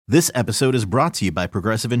This episode is brought to you by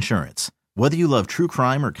Progressive Insurance. Whether you love true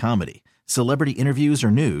crime or comedy, celebrity interviews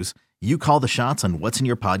or news, you call the shots on what's in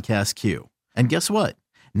your podcast queue. And guess what?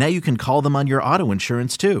 Now you can call them on your auto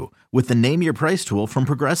insurance too with the Name Your Price tool from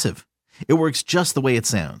Progressive. It works just the way it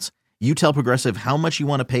sounds. You tell Progressive how much you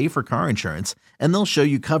want to pay for car insurance, and they'll show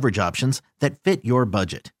you coverage options that fit your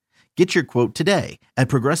budget. Get your quote today at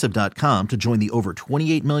Progressive.com to join the over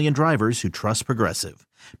 28 million drivers who trust Progressive.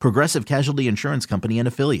 Progressive Casualty Insurance Company and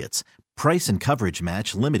Affiliates. Price and coverage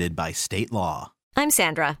match limited by state law. I'm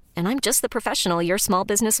Sandra, and I'm just the professional your small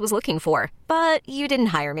business was looking for. But you didn't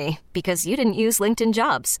hire me because you didn't use LinkedIn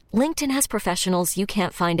Jobs. LinkedIn has professionals you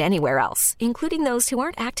can't find anywhere else, including those who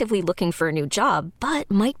aren't actively looking for a new job, but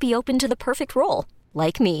might be open to the perfect role,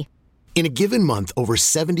 like me. In a given month, over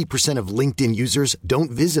 70% of LinkedIn users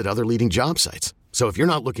don't visit other leading job sites. So if you're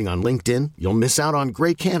not looking on LinkedIn, you'll miss out on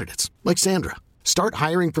great candidates like Sandra. Start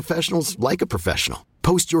hiring professionals like a professional.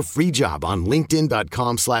 Post your free job on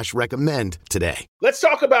linkedin.com/recommend today. Let's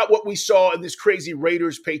talk about what we saw in this crazy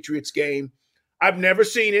Raiders-Patriots game. I've never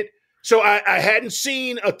seen it. So I hadn't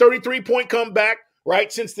seen a 33-point comeback,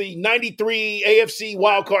 right, since the 93 AFC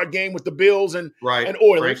wildcard game with the Bills and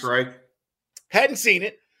Oilers. Right. Hadn't seen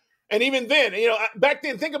it. And even then, back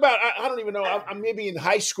then, think about, I don't even know, I'm maybe in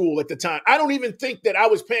high school at the time. I don't even think that I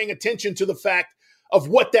was paying attention to the fact of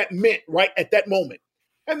what that meant right at that moment.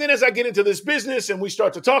 And then as I get into this business and we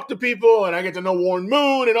start to talk to people and I get to know Warren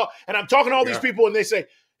Moon and I'm talking to all these people and they say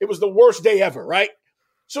it was the worst day ever, right?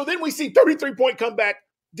 So then we see 33-point comeback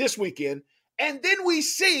this weekend. And then we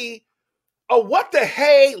see a what the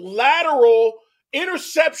hey lateral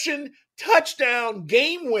interception touchdown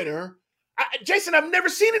game winner. Jason, I've never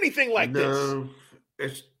seen anything like this. No,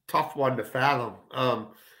 it's a tough one to fathom.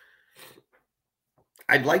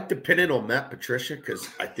 I'd like to pin it on Matt Patricia because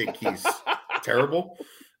I think he's terrible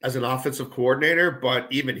as an offensive coordinator, but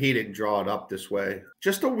even he didn't draw it up this way.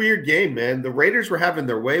 Just a weird game, man. The Raiders were having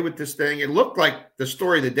their way with this thing. It looked like the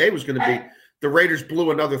story of the day was going to be the Raiders blew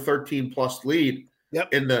another 13-plus lead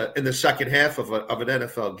in the second half of an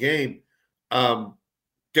NFL game.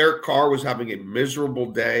 Derek Carr was having a miserable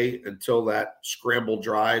day until that scramble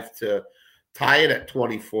drive to tie it at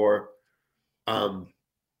 24.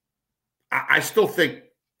 I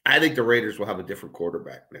think the Raiders will have a different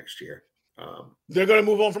quarterback next year. They're going to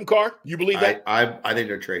move on from Carr? You believe that? I think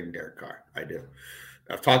they're trading Derek Carr. I do.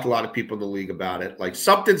 I've talked to a lot of people in the league about it. Like,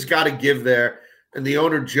 something's got to give there. And the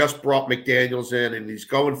owner just brought McDaniels in, and he's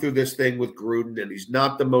going through this thing with Gruden, and he's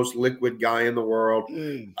not the most liquid guy in the world.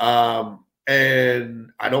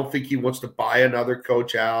 And I don't think he wants to buy another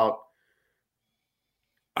coach out.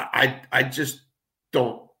 I just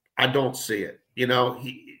don't. I don't see it.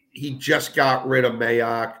 He just got rid of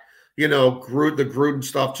Mayock. The Gruden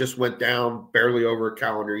stuff just went down barely over a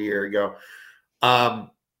calendar year ago.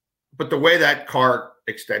 But the way that Carr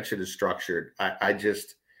extension is structured, I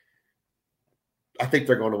think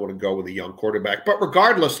they're going to want to go with a young quarterback. But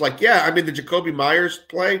regardless, the Jacoby Myers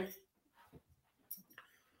play,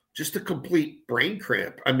 just a complete brain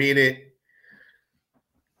cramp. I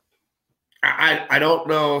don't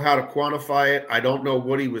know how to quantify it. I don't know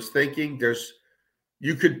what he was thinking.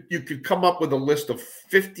 You could come up with a list of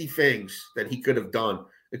 50 things that he could have done,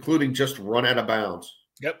 including just run out of bounds.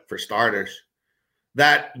 For starters,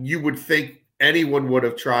 that you would think anyone would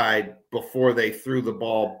have tried before they threw the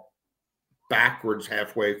ball backwards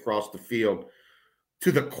halfway across the field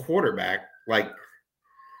to the quarterback.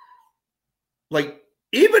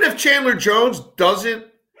 Even if Chandler Jones doesn't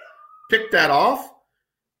pick that off,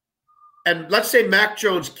 and let's say Mac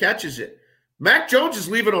Jones catches it, Mac Jones is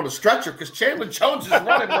leaving on a stretcher because Chandler Jones is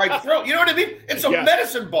running right through. You know what I mean? It's a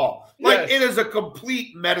medicine ball. It is a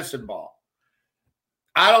complete medicine ball.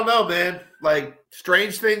 I don't know, man.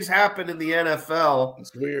 Strange things happen in the NFL.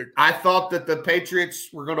 It's weird. I thought that the Patriots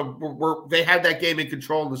they had that game in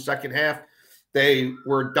control in the second half. They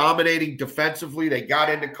were dominating defensively. They got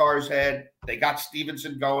into Carr's head. They got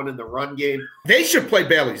Stevenson going in the run game. They should play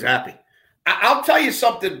Bailey Zappi. I'll tell you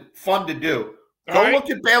something fun to do. Go look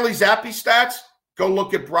at Bailey Zappi's stats. Go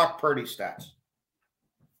look at Brock Purdy's stats.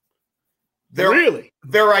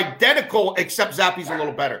 They're identical, except Zappi's a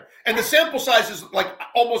little better. And the sample size is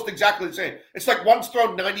almost exactly the same. It's one's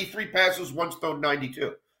thrown 93 passes, one's thrown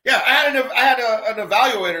 92. Yeah, I had an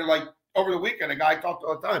evaluator over the weekend, a guy I talked to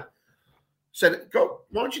all the time. Said, why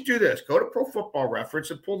don't you do this? Go to Pro Football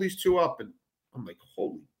Reference and pull these two up. And I'm like,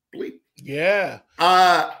 holy bleep. Yeah.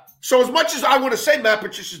 So as much as I want to say Matt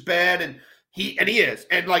Patricia's bad, and he is,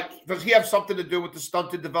 and does he have something to do with the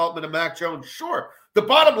stunted development of Mac Jones? Sure. The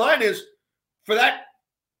bottom line is, for that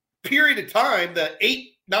period of time, the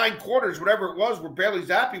 8-9 quarters, whatever it was, where Bailey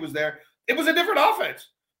Zappi was there, it was a different offense.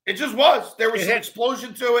 It just was. There was some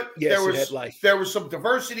explosion to it. Yes, there was it had life. There was some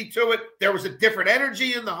diversity to it. There was a different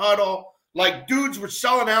energy in the huddle. Like dudes were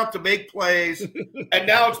selling out to make plays. And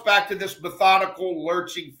now it's back to this methodical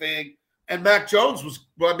lurching thing. And Mac Jones was,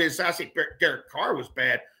 well, I mean, it's actually Derek Carr was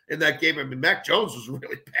bad in that game. I mean, Mac Jones was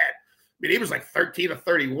really bad. I mean, he was like 13 of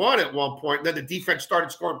 31 at one point. And then the defense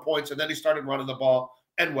started scoring points, and then he started running the ball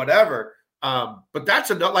and whatever. But that's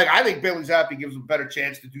enough. Like, I think Bailey Zappi gives him a better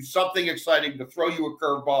chance to do something exciting, to throw you a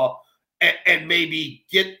curveball and maybe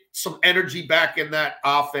get some energy back in that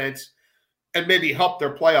offense and maybe help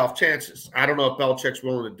their playoff chances. I don't know if Belichick's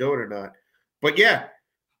willing to do it or not. But, yeah,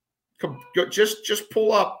 just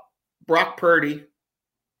pull up Brock Purdy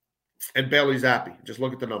and Bailey Zappi. Just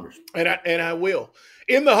look at the numbers. And I will.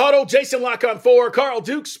 In the huddle, Jason Lock on 4, Carl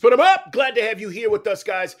Dukes, put them up. Glad to have you here with us,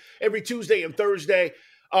 guys, every Tuesday and Thursday.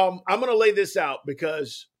 I'm going to lay this out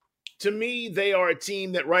because, to me, they are a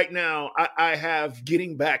team that right now I have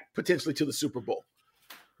getting back potentially to the Super Bowl.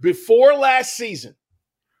 Before last season,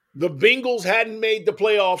 the Bengals hadn't made the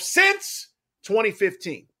playoffs since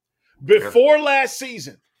 2015. Before last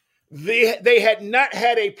season, they had not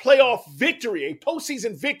had a playoff victory, a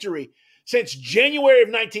postseason victory, since January of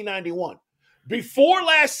 1991. Before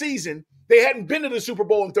last season, they hadn't been to the Super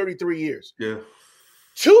Bowl in 33 years. Yeah.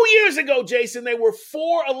 2 years ago, Jason, they were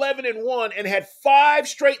 4-11-1 and had 5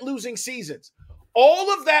 straight losing seasons.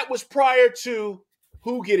 All of that was prior to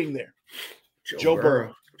who getting there? Joe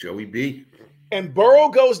Burrow. Joey B. And Burrow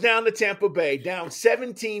goes down to Tampa Bay, down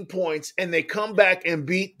 17 points, and they come back and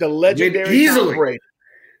beat the legendary Tom Brady.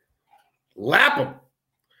 Lap them.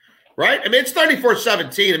 Right? I mean, it's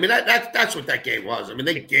 34-17. I mean, that's what that game was. I mean,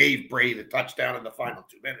 they gave Brady the touchdown in the final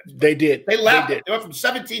 2 minutes. They did. They lapped it. They went from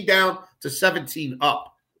 17 down to 17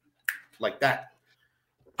 up. Like that.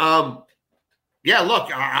 Yeah, look,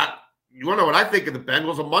 you want to know what I think of the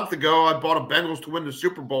Bengals? A month ago, I bought a Bengals to win the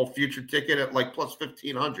Super Bowl future ticket at like plus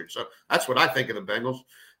 1,500. So that's what I think of the Bengals.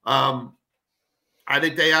 I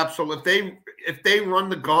think they absolutely, if they run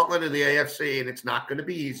the gauntlet in the AFC, and it's not going to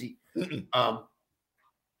be easy,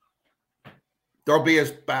 they'll be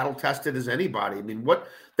as battle-tested as anybody. I mean,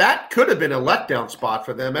 that could have been a letdown spot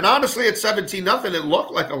for them. And honestly, at 17-0, it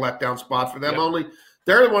looked like a letdown spot for them. Yeah. Only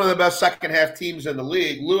they're one of the best second-half teams in the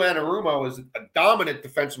league. Lou Anarumo is a dominant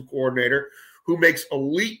defensive coordinator who makes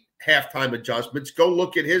elite halftime adjustments. Go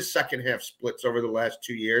look at his second-half splits over the last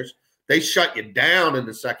 2 years. They shut you down in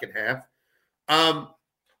the second half.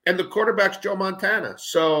 And the quarterback's Joe Montana.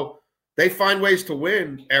 So they find ways to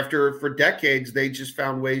win after, for decades, they just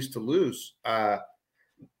found ways to lose.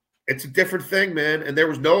 It's a different thing, man. And there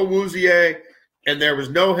was no Awuzie, and there was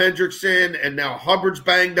no Hendrickson, and now Hubbard's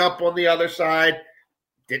banged up on the other side.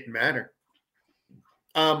 Didn't matter.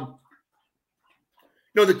 The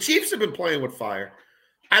Chiefs have been playing with fire.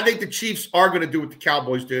 I think the Chiefs are going to do what the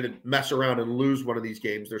Cowboys did and mess around and lose one of these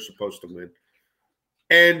games they're supposed to win.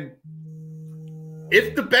 And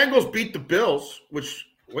if the Bengals beat the Bills, which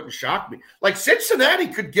wouldn't shock me, like Cincinnati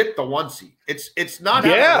could get the 1 seed. It's not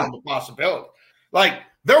a possibility. Like,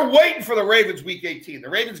 they're waiting for the Ravens week 18. The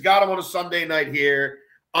Ravens got them on a Sunday night here.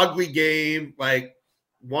 Ugly game, like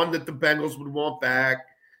one that the Bengals would want back.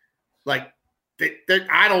 Like,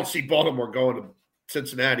 I don't see Baltimore going to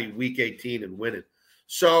Cincinnati week 18 and winning.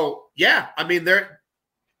 So, yeah, I mean,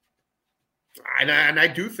 and I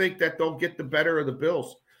do think that they'll get the better of the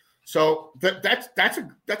Bills. So that's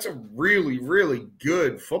a really, really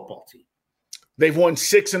good football team. They've won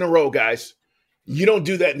 6 in a row, guys. You don't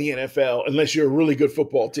do that in the NFL unless you're a really good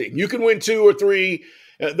football team. You can win 2 or 3.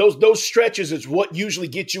 Those stretches is what usually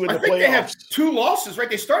gets you in the playoffs. They have 2 losses, right?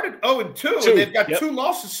 They started 0-2, and they've got 2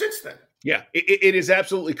 losses since then. Yeah, it is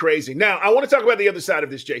absolutely crazy. Now, I want to talk about the other side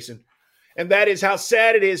of this, Jason, and that is how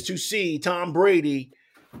sad it is to see Tom Brady.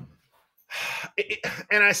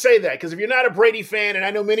 And I say that because if you're not a Brady fan, and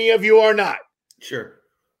I know many of you are not. Sure.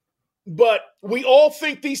 But we all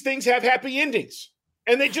think these things have happy endings,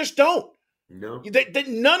 and they just don't. No.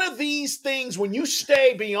 None of these things, when you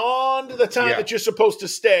stay beyond the time that you're supposed to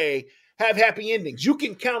stay, have happy endings. You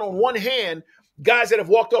can count on one hand guys that have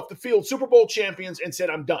walked off the field, Super Bowl champions, and said,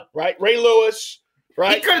 I'm done, right? Ray Lewis,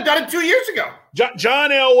 right? He could have done it 2 years ago. John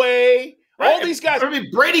Elway. Right. All these guys. I mean,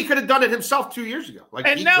 Brady could have done it himself 2 years ago.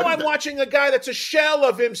 And now I'm watching a guy that's a shell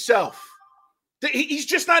of himself. He's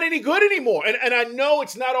just not any good anymore. And I know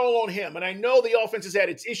it's not all on him. And I know the offense has had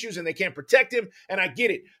its issues and they can't protect him. And I get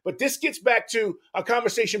it. But this gets back to a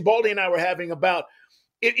conversation Baldy and I were having about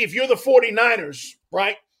if you're the 49ers,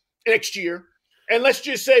 right, next year, And let's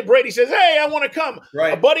just say Brady says, hey, I want to come.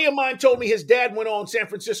 Right. A buddy of mine told me his dad went on San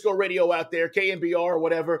Francisco radio out there, KNBR or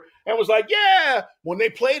whatever, and was like, yeah, when they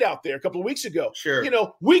played out there a couple of weeks ago. Sure.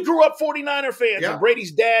 We grew up 49er fans and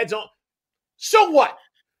Brady's dad's on. So what?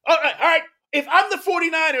 All right. If I'm the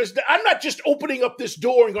 49ers, I'm not just opening up this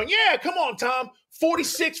door and going, yeah, come on, Tom.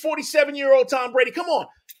 46, 47-year-old Tom Brady, come on.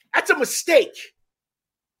 That's a mistake.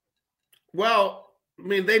 Well, I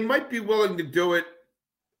mean, they might be willing to do it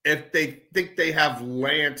if they think they have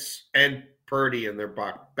Lance and Purdy in their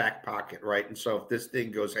back pocket, right? And so if this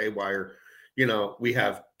thing goes haywire, we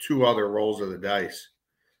have two other rolls of the dice.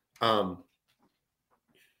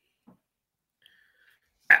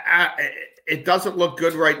 It doesn't look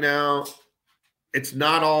good right now. It's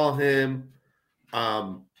not all him.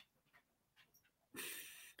 I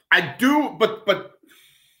do, but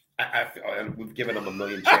I feel we've given him a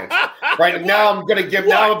million chances. Right now, I'm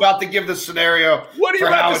about to give the scenario. What are you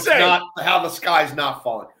about to say? How the sky's not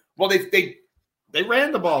falling. Well, they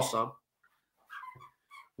ran the ball some,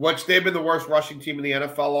 which they've been the worst rushing team in the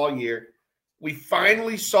NFL all year. We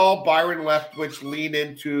finally saw Byron Leftwich lean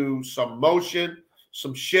into some motion,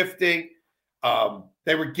 some shifting.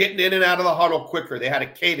 They were getting in and out of the huddle quicker. They had a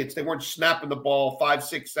cadence. They weren't snapping the ball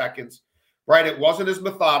 5-6 seconds, right? It wasn't as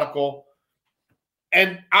methodical.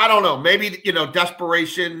 And I don't know, maybe,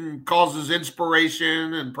 desperation causes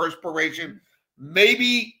inspiration and perspiration.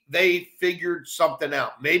 Maybe they figured something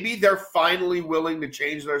out. Maybe they're finally willing to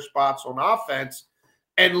change their spots on offense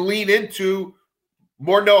and lean into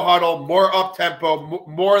more no huddle, more up tempo,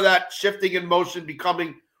 more of that shifting in motion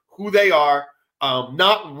becoming who they are.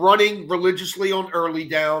 Not running religiously on early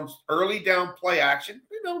down play action.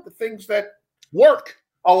 The things that work.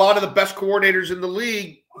 A lot of the best coordinators in the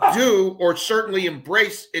league do, or certainly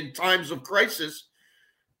embrace in times of crisis.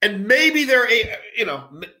 And maybe they're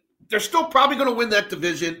still probably going to win that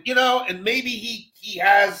division, and maybe he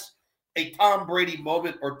has a Tom Brady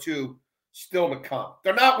moment or two still to come.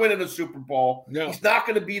 They're not winning a Super Bowl. No. He's not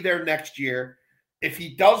going to be there next year. If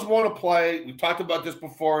he does want to play, we've talked about this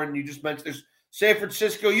before, and you just mentioned this. San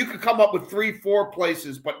Francisco, you could come up with 3-4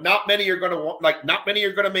 places, but not many are going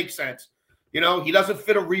to make sense. He doesn't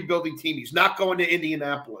fit a rebuilding team. He's not going to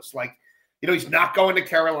Indianapolis. He's not going to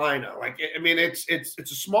Carolina. It's a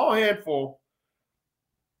small handful,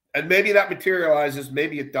 and maybe that materializes,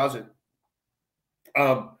 maybe it doesn't.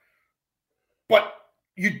 But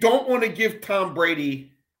you don't want to give Tom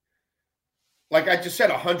Brady, like I just said,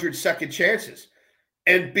 100 second chances.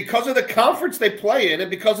 And because of the conference they play in and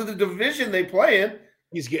because of the division they play in,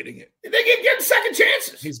 he's getting it. They get getting second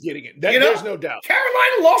chances. He's getting it. There's no doubt.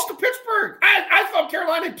 Carolina lost to Pittsburgh. I thought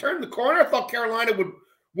Carolina had turned the corner. I thought Carolina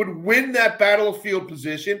would win that battle of field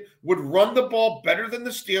position, would run the ball better than the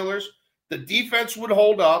Steelers. The defense would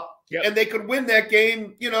hold up, and they could win that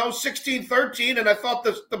game, 16-13. And I thought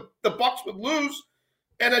the Bucs would lose.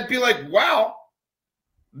 And I'd be like, wow,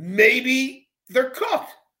 maybe they're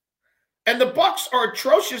cooked. And the Bucs are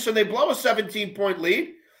atrocious, and they blow a 17-point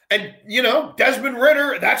lead. And, Desmond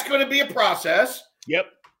Ridder, that's going to be a process. Yep.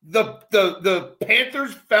 The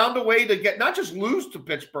Panthers found a way to get not just lose to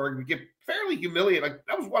Pittsburgh, but get fairly humiliated.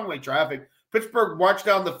 That was one-way traffic. Pittsburgh marched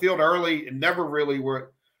down the field early and never really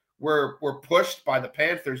were pushed by the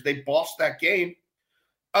Panthers. They bossed that game.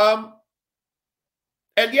 And,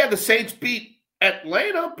 the Saints beat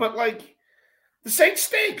Atlanta, but, the Saints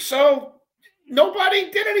stink. So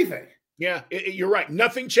nobody did anything. Yeah, you're right.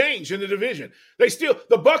 Nothing changed in the division. The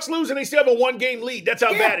Bucs lose and they still have a 1-game lead. That's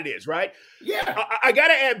how bad it is, right? Yeah. I got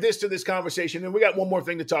to add this to this conversation, and we got one more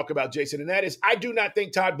thing to talk about, Jason, and that is I do not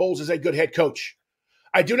think Todd Bowles is a good head coach.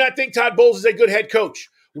 I do not think Todd Bowles is a good head coach.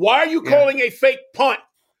 Why are you calling a fake punt?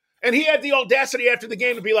 And he had the audacity after the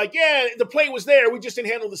game to be like, yeah, the play was there. We just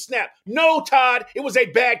didn't handle the snap. No, Todd, it was a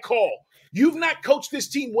bad call. You've not coached this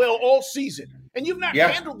team well all season, and you've not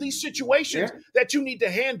handled these situations that you need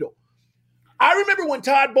to handle. I remember when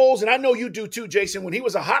Todd Bowles, and I know you do too, Jason, when he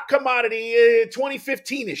was a hot commodity,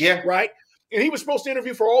 2015-ish, right? And he was supposed to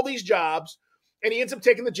interview for all these jobs, and he ends up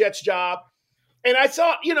taking the Jets job. And I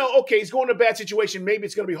thought, okay, he's going to a bad situation. Maybe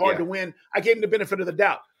it's going to be hard to win. I gave him the benefit of the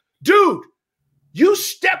doubt. Dude, you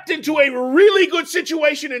stepped into a really good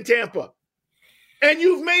situation in Tampa, and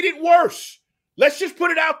you've made it worse. Let's just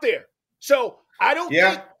put it out there. So I don't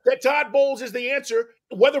think that Todd Bowles is the answer,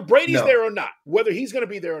 whether Brady's there or not, whether he's going to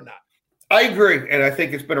be there or not. I agree, and I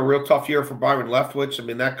think it's been a real tough year for Byron Leftwich. I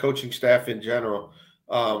mean, that coaching staff in general,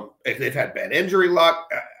 they've had bad injury luck.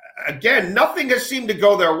 Again, nothing has seemed to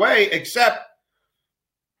go their way, except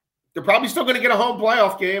they're probably still going to get a home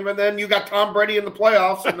playoff game, and then you got Tom Brady in the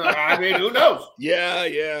playoffs, and who knows?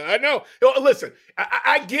 Yeah, I know. Listen,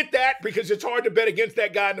 I get that because it's hard to bet against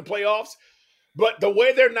that guy in the playoffs. But the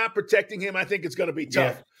way they're not protecting him, I think it's going to be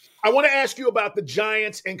tough. Yeah. I want to ask you about the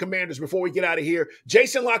Giants and Commanders before we get out of here.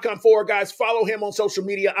 Jason Lock on 4, guys. Follow him on social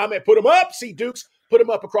media. I'm at Put 'em Up. See Dukes. Put 'em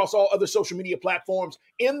up across all other social media platforms.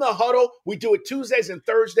 In the Huddle, we do it Tuesdays and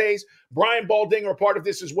Thursdays. Brian Baldinger, a part of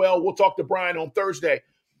this as well. We'll talk to Brian on Thursday.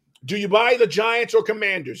 Do you buy the Giants or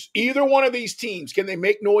Commanders? Either one of these teams, can they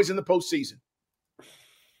make noise in the postseason?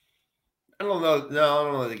 I don't know. No, I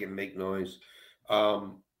don't know if they can make noise.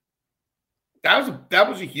 That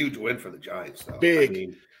was a huge win for the Giants, though. Big. I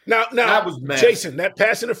mean, Now, that was massive. Jason, that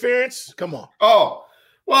pass interference, come on. Oh,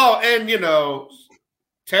 well, and,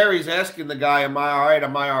 Terry's asking the guy, am I all right?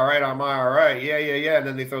 Am I all right? Am I all right? Yeah. And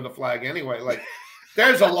then they throw the flag anyway. Like,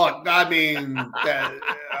 there's a lot. I mean,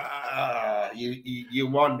 you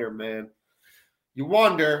wonder, man. You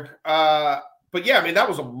wonder. But, yeah, I mean, that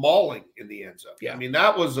was a mauling in the end zone. Yeah. I mean,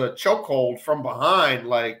 that was a chokehold from behind.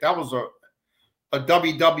 Like, that was a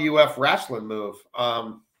WWF wrestling move.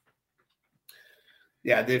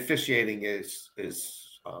 Yeah, the officiating is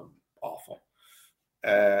awful.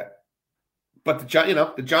 But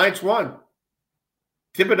the Giants won.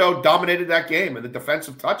 Thibodeau dominated that game, and the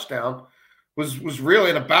defensive touchdown was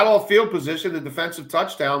really in a battle of field position. The defensive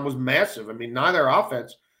touchdown was massive. I mean, neither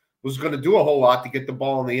offense was going to do a whole lot to get the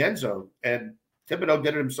ball in the end zone, and Thibodeau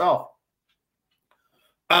did it himself.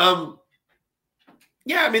 Yeah,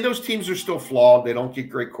 I mean, those teams are still flawed. They don't get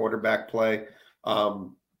great quarterback play.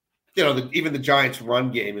 Even the Giants'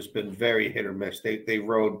 run game has been very hit or miss. They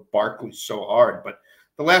rode Barkley so hard, but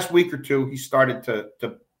the last week or two, he started to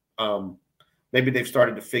maybe they've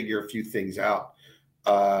started to figure a few things out.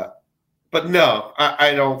 But no,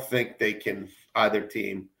 I don't think they can. Either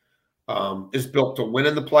team is built to win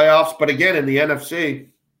in the playoffs. But again, in the NFC,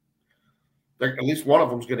 at least one of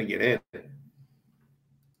them is going to get in.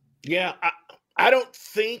 Yeah, I don't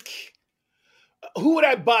think – who would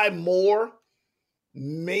I buy more?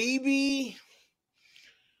 Maybe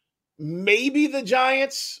the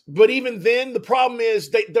Giants, but even then, the problem is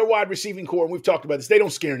their wide receiving core, and we've talked about this, they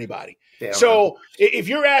don't scare anybody. So if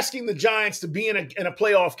you're asking the Giants to be in a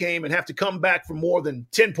playoff game and have to come back for more than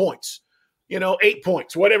 10 points, 8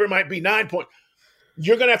 points, whatever it might be, 9 points,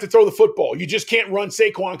 you're going to have to throw the football. You just can't run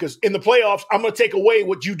Saquon because in the playoffs, I'm going to take away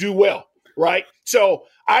what you do well, right? So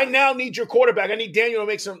I now need your quarterback. I need Daniel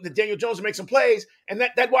Jones to make some plays, and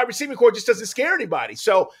that wide receiving core just doesn't scare anybody.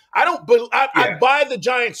 So I buy the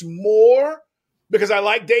Giants more because I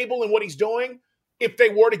like Dable and what he's doing if they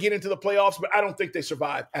were to get into the playoffs, but I don't think they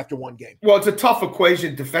survive after one game. Well, it's a tough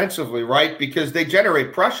equation defensively, right? Because they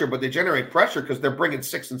generate pressure, but they generate pressure because they're bringing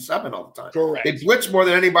 6 and 7 all the time. Correct. They blitz more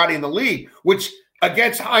than anybody in the league, which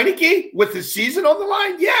against Heineke with the season on the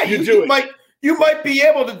line, you might be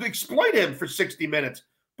able to exploit him for 60 minutes.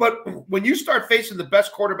 But when you start facing the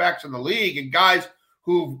best quarterbacks in the league and guys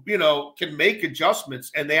who, can make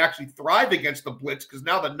adjustments and they actually thrive against the blitz because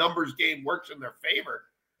now the numbers game works in their favor,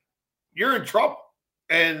 you're in trouble.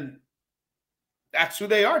 And that's who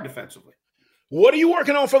they are defensively. What are you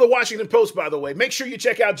working on for the Washington Post, by the way? Make sure you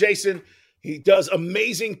check out Jason. He does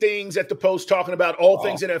amazing things at the Post talking about all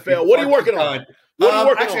things NFL. What are you working on?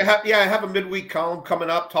 I have a midweek column coming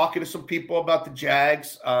up talking to some people about the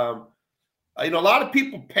Jags. A lot of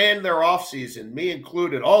people panned their offseason, me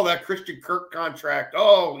included. Oh, that Christian Kirk contract.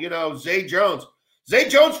 Oh, Zay Jones. Zay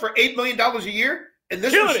Jones for $8 million a year in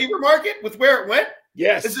this receiver market with where it went?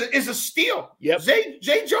 Yes. Is a steal. Yep. Zay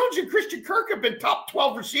Jones and Christian Kirk have been top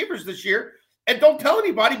 12 receivers this year. And don't tell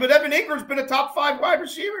anybody, but Evan Ingram's been a top 5 wide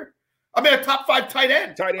receiver. I mean, a top 5 tight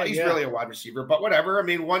end. He's really a wide receiver, but whatever. I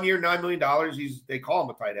mean, 1 year, $9 million. They call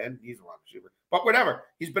him a tight end. He's a wide receiver. But whatever.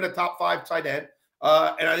 He's been a top 5 tight end.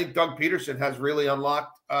 And I think Doug Peterson has really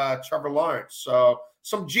unlocked Trevor Lawrence. So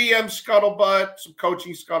some GM scuttlebutt, some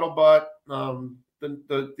coaching scuttlebutt,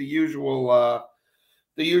 the usual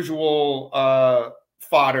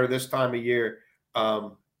fodder this time of year.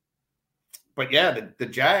 But yeah, the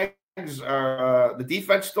Jags are the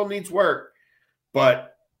defense still needs work,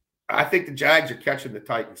 but I think the Jags are catching the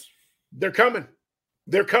Titans. They're coming.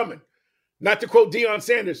 Not to quote Deion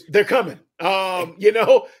Sanders, they're coming.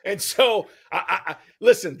 And so I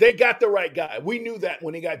listen, they got the right guy. We knew that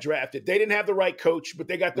when he got drafted. They didn't have the right coach, but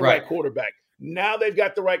they got the right quarterback. Now they've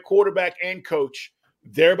got the right quarterback and coach.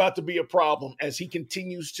 They're about to be a problem as he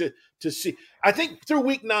continues to see. I think through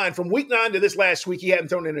from week 9 to this last week, he hadn't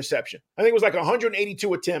thrown an interception. I think it was like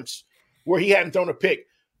 182 attempts where he hadn't thrown a pick.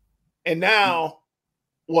 And now,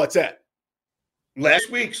 what's that? Last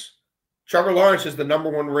week's. Trevor Lawrence is the number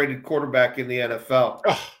 1 rated quarterback in the NFL.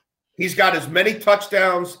 He's got as many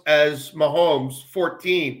touchdowns as Mahomes,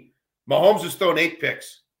 14. Mahomes has thrown 8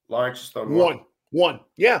 picks. Lawrence has thrown 1. One.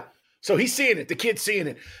 Yeah. So he's seeing it. The kid's seeing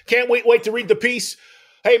it. Can't wait to read the piece.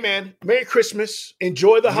 Hey, man, Merry Christmas.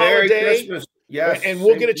 Enjoy the holiday. Merry Christmas. Yes. And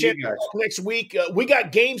we'll get a chance to talk next week. We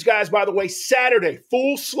got games, guys, by the way, Saturday.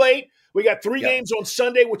 Full slate. We got 3 games on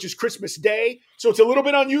Sunday, which is Christmas Day. So it's a little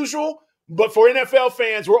bit unusual. But for NFL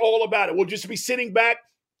fans, we're all about it. We'll just be sitting back,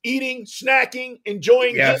 eating, snacking,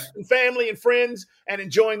 enjoying gifts and family and friends, and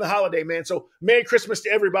enjoying the holiday, man. So Merry Christmas to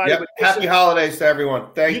everybody. Yep. Happy holidays to everyone.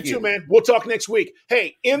 Thank you. You too, man. We'll talk next week.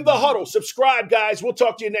 Hey, In the Huddle, subscribe, guys. We'll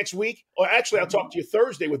talk to you next week. Or actually, I'll talk to you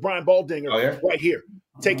Thursday with Brian Baldinger right here.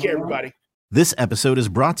 Take care, everybody. This episode is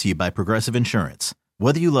brought to you by Progressive Insurance.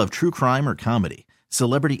 Whether you love true crime or comedy,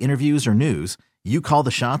 celebrity interviews or news, you call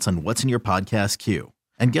the shots on what's in your podcast queue.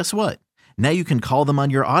 And guess what? Now you can call them on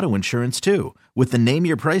your auto insurance too with the Name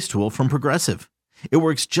Your Price tool from Progressive. It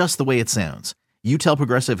works just the way it sounds. You tell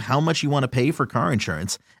Progressive how much you want to pay for car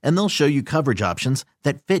insurance, and they'll show you coverage options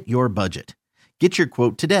that fit your budget. Get your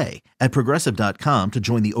quote today at Progressive.com to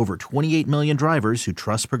join the over 28 million drivers who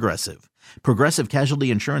trust Progressive. Progressive Casualty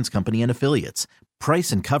Insurance Company and Affiliates.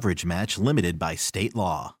 Price and coverage match limited by state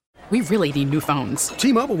law. We really need new phones.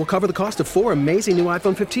 T-Mobile will cover the cost of 4 amazing new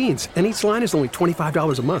iPhone 15s, and each line is only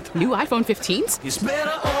 $25 a month. New iPhone 15s? It's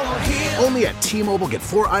better over here. Only at T-Mobile, get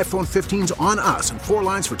 4 iPhone 15s on us and 4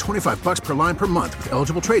 lines for $25 per line per month with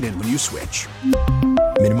eligible trade-in when you switch.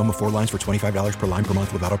 Minimum of 4 lines for $25 per line per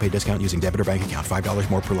month with autopay discount using debit or bank account. $5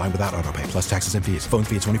 more per line without autopay, plus taxes and fees. Phone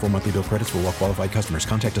fee at 24 monthly bill credits for well-qualified customers.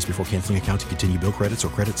 Contact us before canceling account to continue bill credits or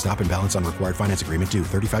credit stop and balance on required finance agreement due.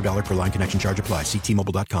 $35 per line connection charge applies. See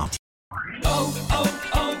T-Mobile.com.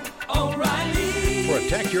 O'Reilly.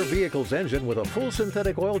 Protect your vehicle's engine with a full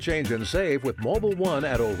synthetic oil change and save with Mobil 1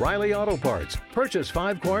 at O'Reilly Auto Parts. Purchase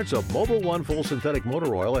 5 quarts of Mobil 1 full synthetic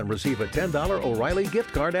motor oil and receive a $10 O'Reilly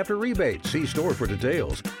gift card after rebate. See store for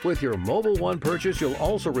details. With your Mobil 1 purchase, you'll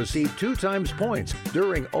also receive 2 times points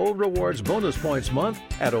during O Rewards Bonus Points Month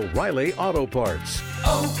at O'Reilly Auto Parts.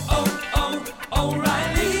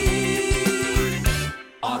 O'Reilly.